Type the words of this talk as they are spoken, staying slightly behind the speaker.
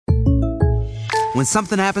When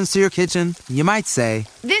something happens to your kitchen, you might say,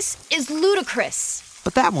 "This is ludicrous."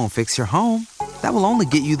 But that won't fix your home. That will only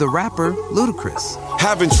get you the rapper, Ludacris.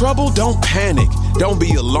 Having trouble? Don't panic. Don't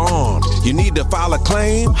be alarmed. You need to file a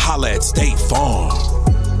claim? Holla at State Farm.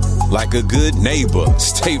 Like a good neighbor,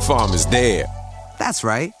 State Farm is there. That's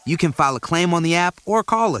right. You can file a claim on the app or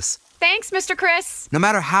call us. Thanks, Mr. Chris. No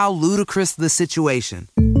matter how ludicrous the situation,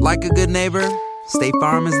 like a good neighbor, State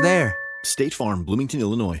Farm is there. State Farm, Bloomington,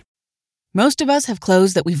 Illinois. Most of us have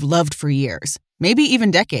clothes that we've loved for years, maybe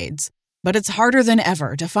even decades. But it's harder than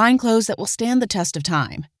ever to find clothes that will stand the test of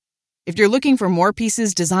time. If you're looking for more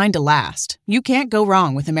pieces designed to last, you can't go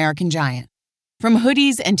wrong with American Giant. From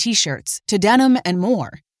hoodies and t-shirts to denim and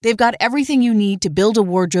more, they've got everything you need to build a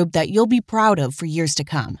wardrobe that you'll be proud of for years to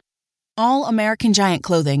come. All American Giant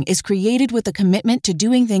clothing is created with a commitment to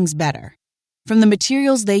doing things better. From the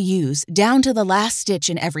materials they use down to the last stitch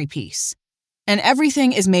in every piece. And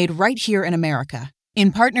everything is made right here in America,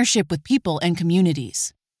 in partnership with people and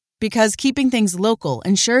communities. Because keeping things local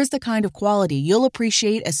ensures the kind of quality you'll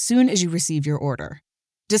appreciate as soon as you receive your order.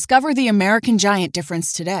 Discover the American Giant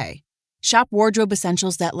difference today. Shop wardrobe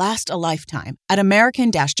essentials that last a lifetime at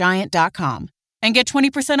American-Giant.com and get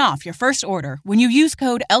 20% off your first order when you use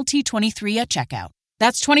code LT23 at checkout.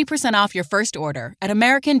 That's 20% off your first order at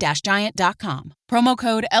American-Giant.com. Promo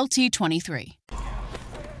code LT23.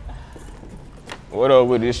 What up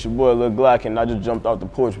with this? Your boy Lil Glockee, and I just jumped off the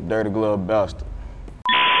porch with Dirty Glove Bastard.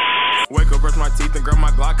 Wake up, brush my teeth, and grab my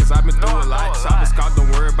Glock, cause I've been through a lot. Shopping Scott,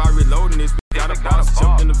 don't worry about reloading this. Got a boss,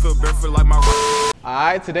 jumped in the field barefoot like my.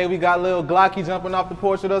 Alright, today we got Lil Glockee jumping off the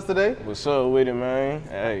porch with us today. What's up with it, man?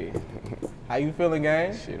 Hey. How you feeling,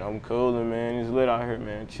 gang? Shit, I'm coolin', man. It's lit out here,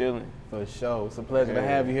 man. Chillin'. For sure. It's a pleasure to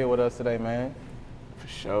have you here with us today, man. For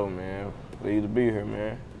sure, man. Pleased to be here,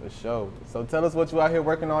 man. For sure. So tell us what you out here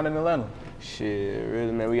working on in Atlanta. Shit,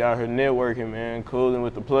 really, man. We out here networking, man. Cooling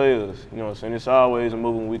with the players. You know what I'm saying? It's always a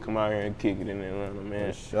move when we come out here and kick it in Atlanta,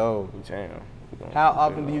 man. For sure. Damn. How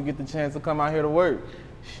often do you get the chance to come out here to work?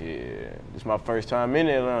 Shit, this is my first time in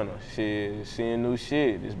Atlanta. Shit, seeing new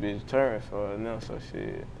shit. This bitch turned for now, so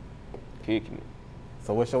shit, kicking it.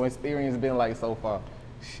 So what's your experience been like so far?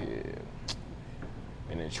 Shit,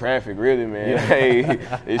 and in traffic, really, man. Yeah. Hey,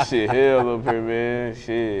 this shit hell up here, man.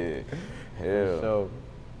 Shit, hell. For sure.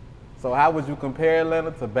 So how would you compare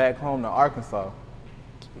Atlanta to back home to Arkansas?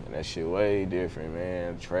 Man, that shit way different,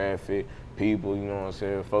 man. Traffic, people, you know what I'm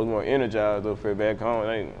saying? Folks more energized up here back home.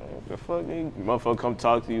 They, what the fuck, motherfucker come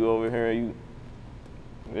talk to you over here, you,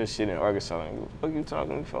 this shit in Arkansas, like, what the fuck you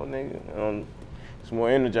talking for, nigga? It's more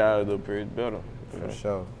energized up here, it's better. For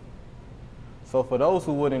sure. So for those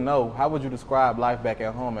who wouldn't know, how would you describe life back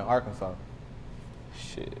at home in Arkansas?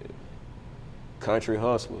 Shit, country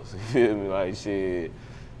hustlers, you feel me? Like, shit,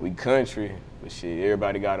 we country, but shit,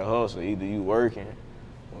 everybody got to hustle. Either you working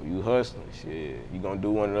or you hustling. Shit, you gonna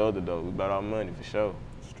do one or the other, though. We about our money, for sure.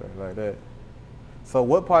 Straight like that. So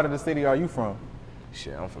what part of the city are you from?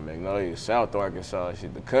 Shit, I'm from Magnolia, South Arkansas.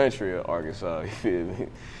 Shit, the country of Arkansas, you feel me?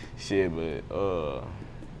 Shit, but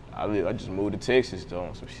I just moved to Texas, though,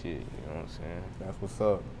 on some shit, you know what I'm saying? That's what's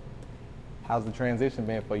up. How's the transition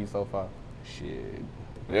been for you so far? Shit,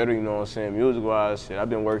 better, you know what I'm saying? Music-wise, shit, I've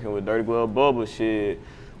been working with Dirty Glove Bubba, shit.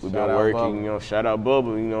 We've been working, you know, shout out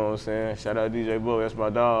Bubba, you know what I'm saying? Shout out DJ Bubba, that's my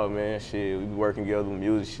dog, man. Shit, we be working together with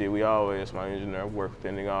music, shit. We always, that's my engineer. I work with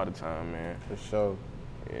that nigga all the time, man. For sure.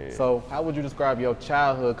 Yeah. So how would you describe your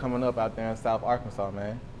childhood coming up out there in South Arkansas,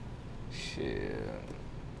 man? Shit,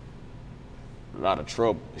 a lot of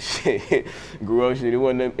trouble. Shit, grew up, shit,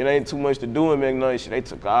 it ain't too much to do in Magnolia. Shit, they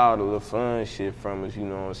took all the little fun shit from us, you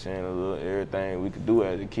know what I'm saying? A little everything we could do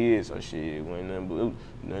as a kid, so shit, it wasn't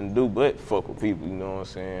nothing to do but fuck with people, you know what I'm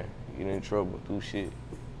saying? Get in trouble, do shit.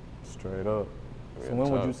 Straight up. Real so when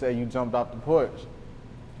tough. would you say you jumped off the porch?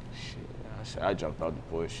 Shit, I jumped off the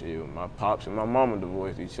porch, shit. My pops and my mama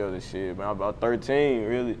divorced each other, shit. Man, I was about 13,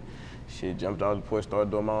 really. Shit, jumped off the porch,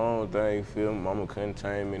 started doing my own thing, you feel me? Mama couldn't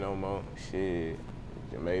tame me no more. Shit,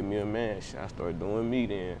 it made me a man. Shit, I started doing me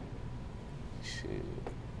then. Shit.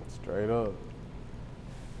 Straight up.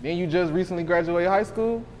 Then you just recently graduated high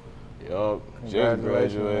school? Yup, just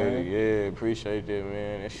graduated. Yeah, appreciate that,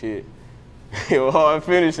 man. That shit. It was hard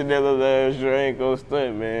finishing that little last year. I ain't gonna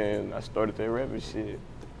stunt, man. I started that rapping shit.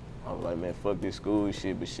 I was like, man, fuck this school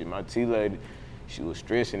shit. But shit, my T-lady, she was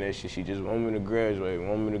stressing that shit. She just wanted me to graduate,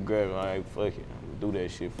 Like, fuck it, I'm gonna do that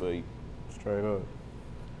shit for you. Straight up.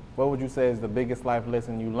 What would you say is the biggest life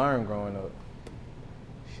lesson you learned growing up?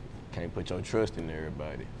 Can't put your trust in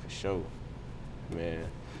everybody, for sure. Man,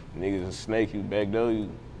 niggas will snake you, backdoor you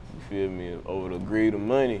feel me, over the greed of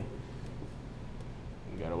money.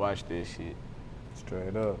 You gotta watch that shit.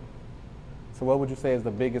 Straight up. So what would you say is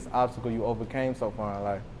the biggest obstacle you overcame so far in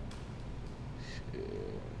life?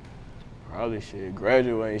 Probably shit,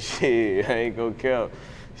 graduating shit. I ain't gonna count.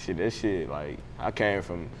 Shit, that shit, like, I came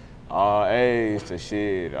from all A's to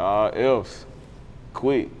shit, all F's.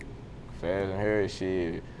 Quick. Fast and hairy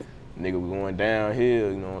shit. Nigga was going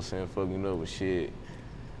downhill, you know what I'm saying, fucking up with shit.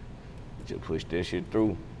 Just push that shit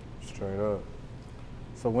through. Straight up.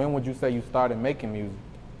 So when would you say you started making music?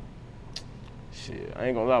 Shit, I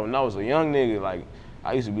ain't gonna lie, when I was a young nigga, like,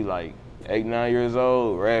 I used to be like 8, 9 years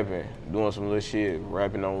old, rapping, doing some little shit,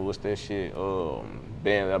 rapping on what's that shit,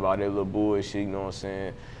 band about that little bullshit, you know what I'm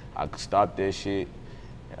saying? I could stop that shit,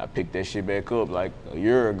 and I picked that shit back up like a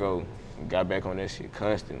year ago, and got back on that shit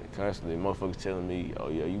constantly. Motherfuckers telling me, oh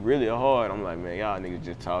yeah, you really hard. I'm like, man, y'all niggas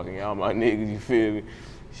just talking, y'all my niggas, you feel me?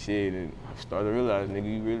 Shit, and I started to realize,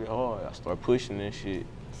 nigga, you really hard. I started pushing that shit.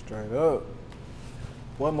 Straight up.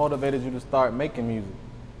 What motivated you to start making music?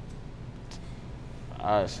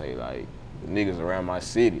 I'd say like the niggas around my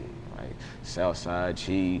city, like Southside,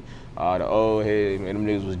 Chi, all the old heads, man, them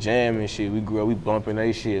niggas was jamming shit. We grew up, we bumping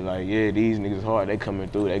they shit, like, yeah, these niggas hard, they coming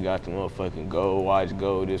through, they got the motherfucking gold, watch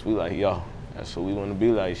gold, this. We like, yo, that's what we wanna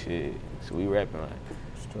be like, shit. So we rapping like.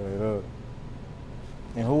 Straight up.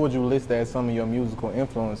 And who would you list as some of your musical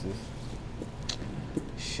influences?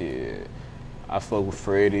 Shit, I fuck with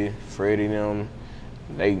Freddie them.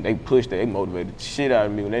 They pushed, they motivated the shit out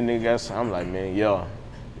of me. When that nigga got something, I'm like, man, yo,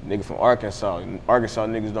 nigga from Arkansas. Arkansas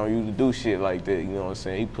niggas don't usually do shit like that, you know what I'm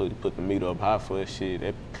saying? He put the meter up high for his shit.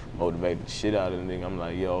 That motivated the shit out of the nigga. I'm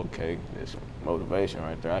like, yo, okay, that's motivation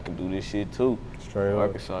right there. I can do this shit too. Straight up.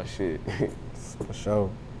 Arkansas shit. For sure.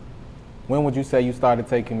 When would you say you started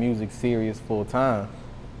taking music serious full time?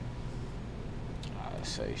 I'd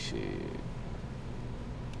say shit.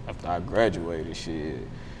 After I graduated, shit.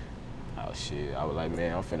 Oh shit, I was like,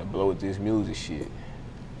 man, I'm finna blow with this music shit.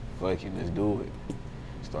 Fuck it, let's do it.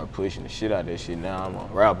 Start pushing the shit out of that shit. Now I'm a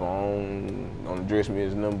rapper. Don't address me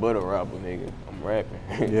as nothing but a rapper, nigga. I'm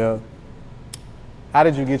rapping. Yeah. How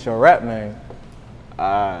did you get your rap name?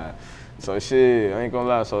 So shit, I ain't gonna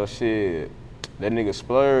lie, so shit, that nigga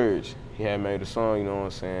Splurge, he had made a song, you know what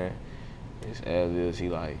I'm saying? It's as is, he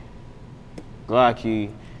like,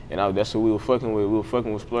 Glockee. And that's what we were fucking with. We were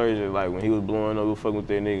fucking with Splurge. Like, when he was blowing up, we were fucking with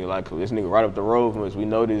that nigga. Like, this nigga right up the road from us. We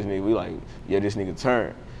know this nigga. We like, yeah, this nigga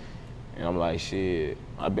turn. And I'm like, shit,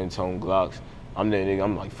 I've been toting Glocks. I'm that nigga,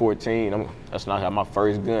 I'm like 14. That's not how my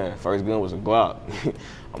first gun. First gun was a Glock.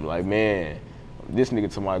 I'm like, man, this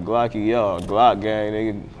nigga to my Glockee, yo, Glock gang,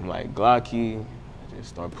 nigga. I'm like, Glockee. I just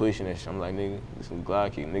start pushing that shit. I'm like, nigga, this is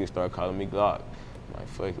Glockee. Nigga start calling me Glock. I'm like,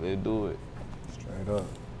 fuck it, let's do it. Straight up.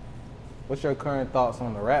 What's your current thoughts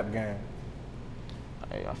on the rap game?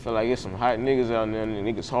 I feel like there's some hot niggas out there, and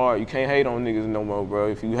niggas hard. You can't hate on niggas no more, bro.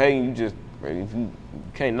 If you hating, you just, if you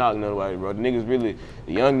can't knock nobody, bro. The niggas really,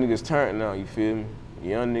 the young niggas turn now, you feel me? The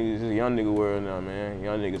young niggas, it's a young nigga world now, man.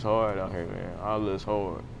 Young niggas hard out here, man. All of us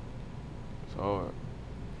hard. It's hard.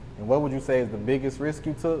 And what would you say is the biggest risk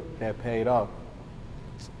you took that paid off?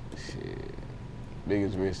 Shit.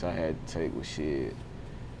 Biggest risk I had to take was shit.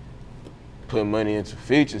 Put money into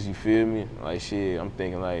features, you feel me? Like shit, I'm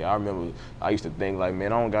thinking like, I remember I used to think like,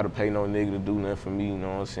 man, I don't gotta pay no nigga to do nothing for me, you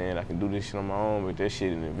know what I'm saying? I can do this shit on my own, but that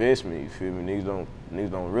shit an investment, you feel me?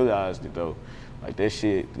 Niggas don't realize it though. Like that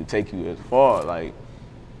shit can take you as far, like,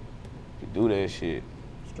 you do that shit.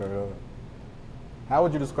 Straight up. How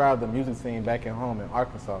would you describe the music scene back at home in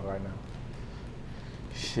Arkansas right now?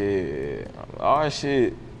 Shit, all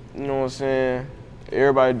shit, you know what I'm saying?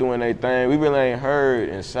 Everybody doing their thing. We really ain't heard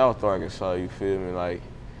in South Arkansas, you feel me? Like,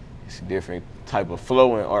 it's a different type of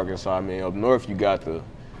flow in Arkansas. I mean, up north you got a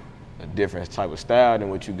different type of style than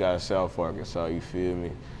what you got in South Arkansas, you feel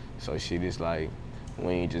me? So shit, it's like,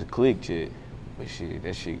 we ain't just clicked yet. But shit,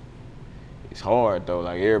 that shit, it's hard though.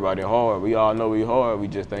 Like, everybody hard. We all know we hard, we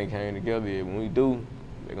just ain't came together yet. When we do,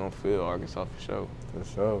 they gonna feel Arkansas for sure. For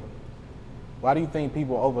sure. Why do you think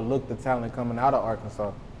people overlook the talent coming out of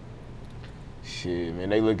Arkansas? Shit, man,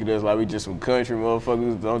 they look at us like we just some country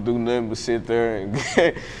motherfuckers, don't do nothing but sit there and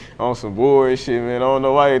get on some bored shit, man. I don't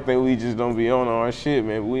know why they think we just don't be on our shit,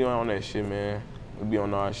 man, but we on that shit, man. We be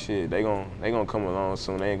on our shit. They gon' come along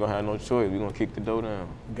soon. They ain't gonna have no choice. We gonna kick the door down.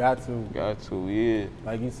 Got to, yeah.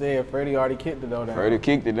 Like you said, Freddie already kicked the door down. Freddie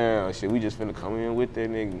kicked it down. Shit, we just finna come in with that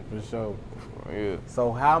nigga. For sure. Yeah.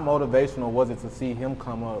 So how motivational was it to see him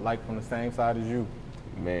come up, like, from the same side as you?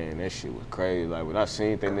 Man, that shit was crazy. Like, when I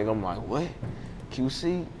seen that nigga, I'm like, what?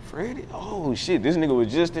 QC, Freddie? Oh, shit, this nigga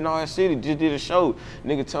was just in our city, just did a show.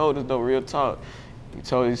 Nigga told us, though, real talk.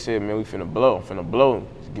 He said, man, we finna blow.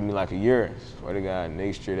 Just give me like a year. Swear to God,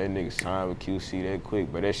 next year that nigga signed with QC that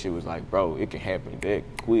quick. But that shit was like, bro, it can happen that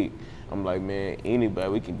quick. I'm like, man, anybody,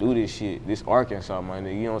 we can do this shit. This Arkansas, my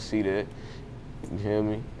nigga, you don't see that. You feel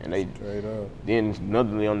me? And they Straight up. Then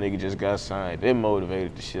another young nigga just got signed. That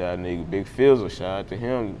motivated the shit out of nigga. Big Fizzle, shout out to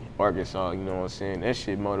him, Arkansas, you know what I'm saying? That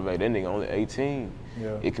shit motivated that nigga only 18.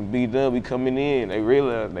 Yeah. It can be done, we coming in. They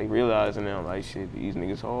realizing now, like, shit, these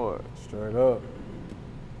niggas hard. Straight up.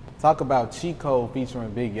 Talk about Cheat Code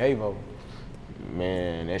featuring Big Yavo.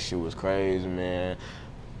 Man, that shit was crazy, man.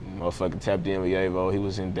 Motherfucker tapped in with Yavo. He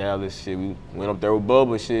was in Dallas, shit. We went up there with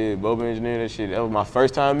Bubba, shit. Bubba engineered that shit. That was my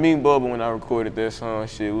first time meeting Bubba when I recorded that song,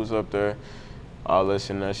 shit. We was up there, all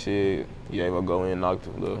listening to that shit. Yavo go in, knock the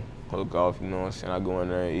little hook off, you know what I'm saying? I go in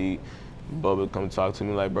there and eat. Bubba come talk to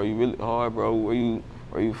me like, bro, you really hard, bro. Where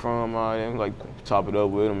you from? All that. Like, top it up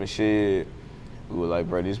with him and shit. We were like,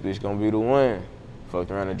 bro, this bitch gonna be the one. Fucked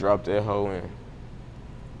around and dropped that hoe in.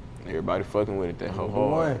 Everybody fucking with it, that hoe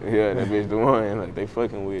hard. Yeah, that bitch the one. Like, they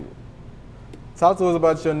fucking with it. Talk to us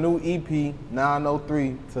about your new EP,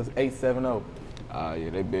 903 to 870. Yeah,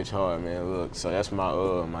 that bitch hard, man. Look, so that's my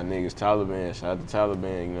niggas Taliban. Shout out to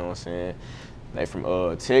Taliban, you know what I'm saying? They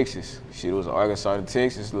from Texas. Shit, it was Arkansas to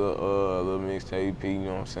Texas, little mixtape EP, you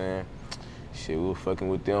know what I'm saying? Shit, we were fucking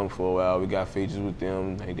with them for a while. We got features with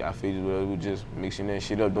them. They got features with us. We just mixing that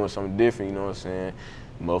shit up, doing something different, you know what I'm saying?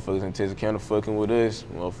 Motherfuckers in Texarkana fucking with us.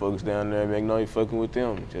 Motherfuckers down there in Magnolia fucking with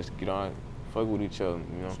them. Just get on, fuck with each other,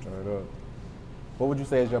 you know? Straight up. What would you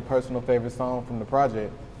say is your personal favorite song from the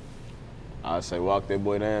project? I'd say Walk That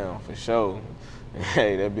Boy Down, for sure.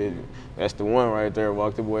 Hey, that bitch, that's the one right there,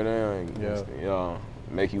 Walk That Boy Down. Yeah. Y'all,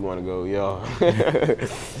 make you want to go, y'all.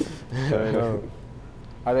 Straight up.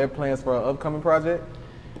 Are there plans for an upcoming project?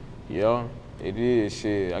 Yeah, it is,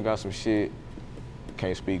 shit. I got some shit.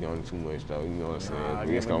 Can't speak on it too much though, you know what I'm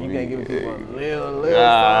saying? It's gonna you be. can't give people a little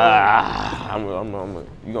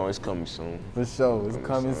It's coming soon. For sure, it's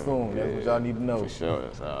coming soon. That's what y'all need to know. For sure.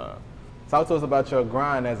 Talk to us about your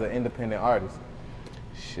grind as an independent artist.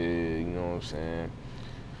 Shit, you know what I'm saying?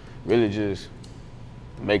 Really just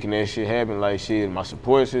making that shit happen, like shit, my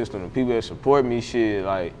support system, the people that support me, shit,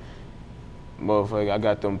 like, motherfucker, I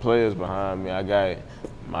got them players behind me, I got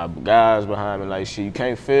my guys behind me, like shit, you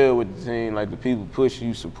can't fail with the team, like the people push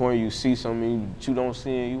you, support you, see something that you don't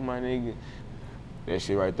see in you, my nigga. That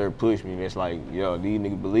shit right there push me. That's like, yo, these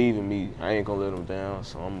niggas believe in me. I ain't gonna let them down,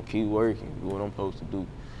 so I'm gonna keep working, do what I'm supposed to do.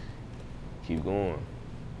 Keep going.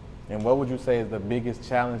 And what would you say is the biggest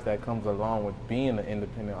challenge that comes along with being an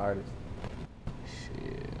independent artist?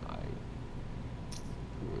 Shit, like,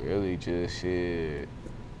 really just shit,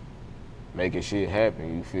 making shit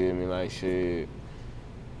happen, you feel me? Like shit,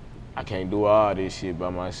 I can't do all this shit by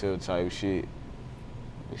myself type shit.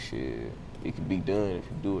 But shit, it can be done if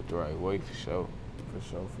you do it the right way, for sure. For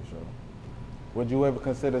sure. Would you ever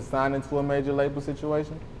consider signing to a major label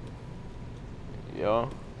situation? Yeah.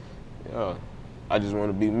 I just want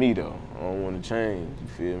to be me though. I don't want to change, you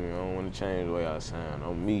feel me? I don't want to change the way I sound.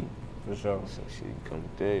 I'm me. For sure. So shit, come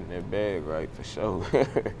with that in that bag, right? For sure.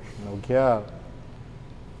 No cap.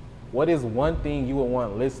 What is one thing you would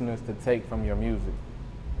want listeners to take from your music?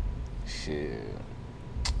 Shit.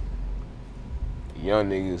 Young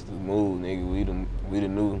niggas the move, nigga. We the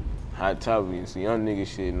new hot topic. It's young nigga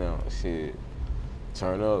shit now. Shit.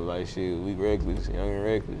 Turn up, like shit. We reckless, young and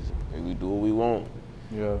reckless. Like, we do what we want.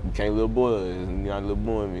 Yeah. You can't little boy. You're not a little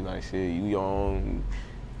boy in me. Like shit, you your own.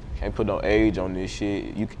 Can't put no age on this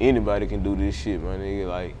shit. Anybody can do this shit, my nigga.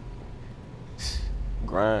 Like,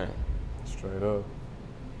 grind. Straight up.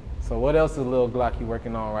 So what else is Lil Glockee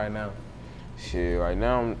working on right now? Shit, right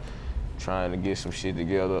now I'm trying to get some shit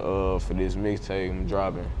together for this mixtape I'm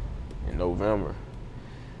dropping in November.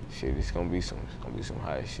 Shit, it's gonna be some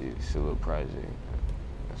hot shit. It's a little project.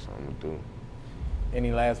 That's what I'm gonna do.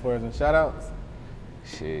 Any last words and shout outs?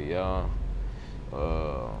 Shit, y'all.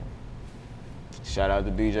 Shout out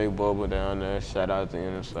to DJ Bubba down there. Shout out to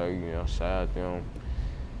Inner Circle, you know, shout out to them.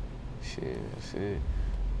 Shit, that's it.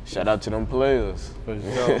 Shout out to them players. For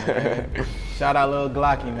sure, man. Shout out Lil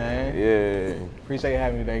Glockee, man. Yeah. Appreciate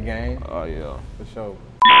having you today, gang. Oh, yeah. For sure.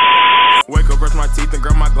 Wake up, brush my teeth, and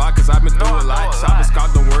grab my Glock, cause I've been through a lot. Shoppers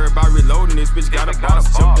caught, don't worry about reloading. This bitch got a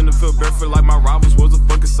boss. Jumped in the field barefoot like my rivals was a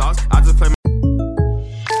fucking sauce. I just play my.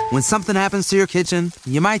 When something happens to your kitchen,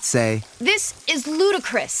 you might say, This is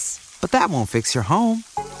ludicrous. but that won't fix your home.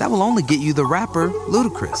 That will only get you the rapper,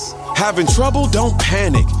 Ludacris. Having trouble? Don't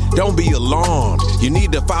panic. Don't be alarmed. You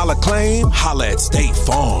need to file a claim? Holla at State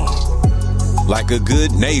Farm. Like a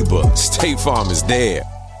good neighbor, State Farm is there.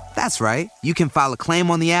 That's right. You can file a claim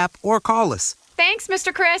on the app or call us. Thanks,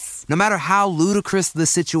 Mr. Chris. No matter how ludicrous the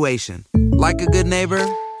situation, like a good neighbor,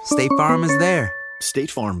 State Farm is there. State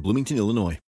Farm, Bloomington, Illinois.